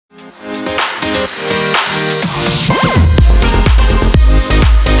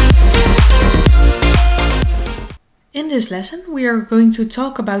this lesson, we are going to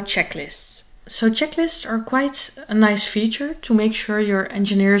talk about checklists. So checklists are quite a nice feature to make sure your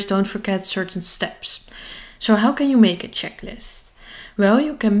engineers don't forget certain steps. So how can you make a checklist? Well,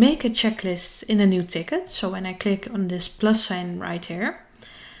 you can make a checklist in a new ticket. So when I click on this plus sign right here,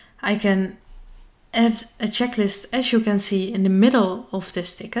 I can add a checklist, as you can see, in the middle of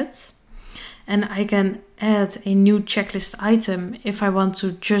this ticket. And I can add a new checklist item if I want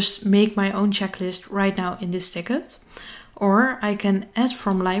to just make my own checklist right now in this ticket. Or I can add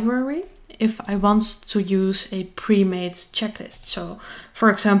from library if I want to use a pre-made checklist. So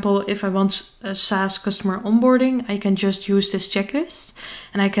for example, if I want a SaaS customer onboarding, I can just use this checklist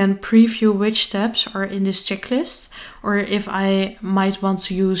and I can preview which steps are in this checklist, or if I might want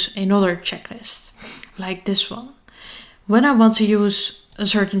to use another checklist like this one. When I want to use a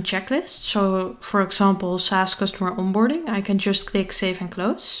certain checklist, so for example, SaaS customer onboarding, I can just click save and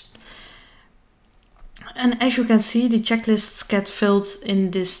close. And as you can see, the checklists get filled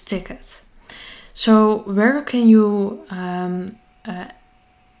in this ticket. So where can you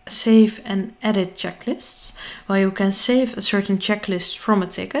save and edit checklists? Well, you can save a certain checklist from a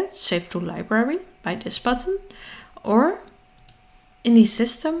ticket, save to library by this button, or in the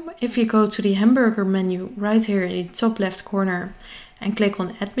system, if you go to the hamburger menu right here in the top left corner and click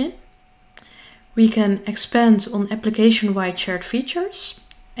on admin, we can expand on application-wide shared features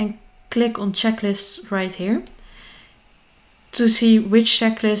and click on checklists right here to see which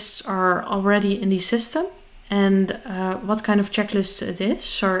checklists are already in the system and what kind of checklist it is.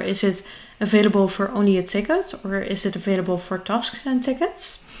 So is it available for only a ticket, or is it available for tasks and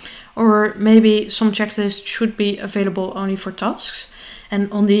tickets? Or maybe some checklists should be available only for tasks.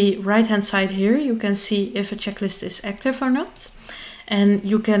 And on the right hand side here, you can see if a checklist is active or not. And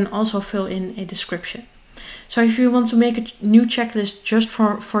you can also fill in a description. So if you want to make a new checklist just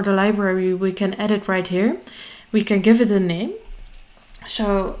for the library, we can add it right here. We can give it a name.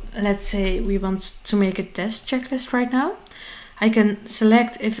 So let's say we want to make a test checklist right now. I can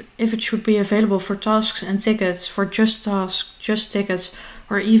select if it should be available for tasks and tickets, for just tasks, just tickets,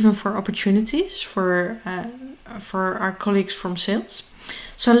 or even for opportunities for our colleagues from sales.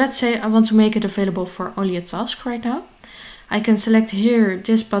 So let's say I want to make it available for only a task right now. I can select here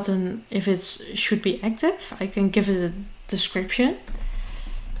this button if it should be active. I can give it a description.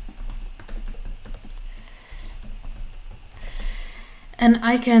 And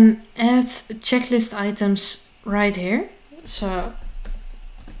I can add checklist items right here. So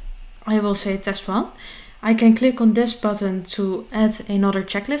I will say test 1. I can click on this button to add another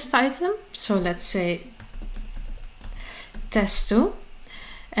checklist item. So let's say test 2.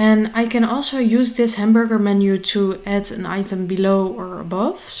 And I can also use this hamburger menu to add an item below or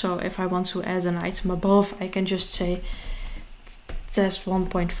above. So if I want to add an item above, I can just say test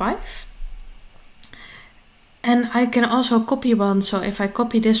 1.5. And I can also copy one. So if I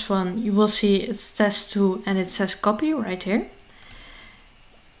copy this one, you will see it's test 2 and it says copy right here.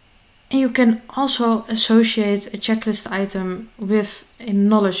 And you can also associate a checklist item with a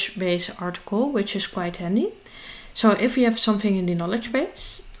knowledge base article, which is quite handy. So if you have something in the knowledge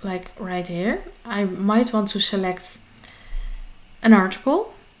base, like right here, I might want to select an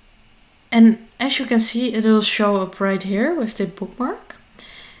article. And as you can see, it will show up right here with the bookmark.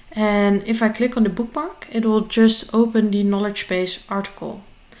 And if I click on the bookmark, it will just open the knowledge base article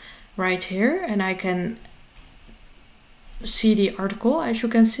right here. And I can see the article, as you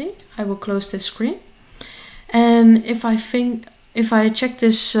can see. I will close this screen. And if I check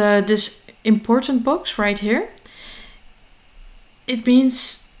this, this important box right here, it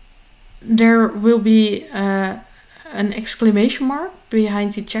means there will be an exclamation mark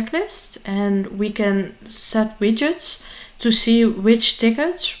behind the checklist, and we can set widgets to see which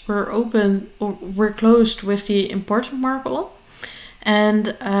tickets were open or were closed with the important mark on.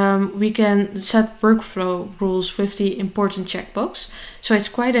 And we can set workflow rules with the important checkbox. So it's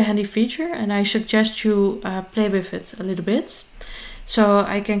quite a handy feature, and I suggest you play with it a little bit. So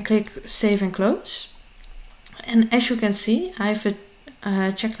I can click save and close. And as you can see, I have a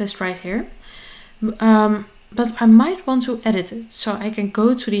checklist right here. But I might want to edit it. So I can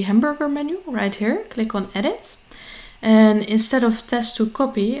go to the hamburger menu right here, click on edit. And instead of test 2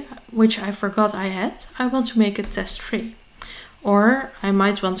 copy, which I forgot I had, I want to make it test 3. Or I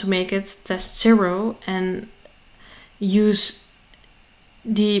might want to make it test 0 and use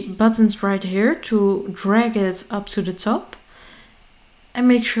the buttons right here to drag it up to the top and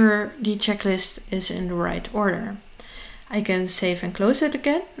make sure the checklist is in the right order. I can save and close it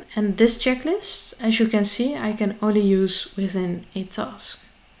again. And this checklist, as you can see, I can only use within a task.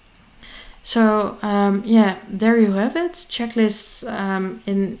 So yeah, there you have it. Checklists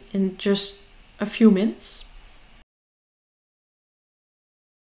in just a few minutes.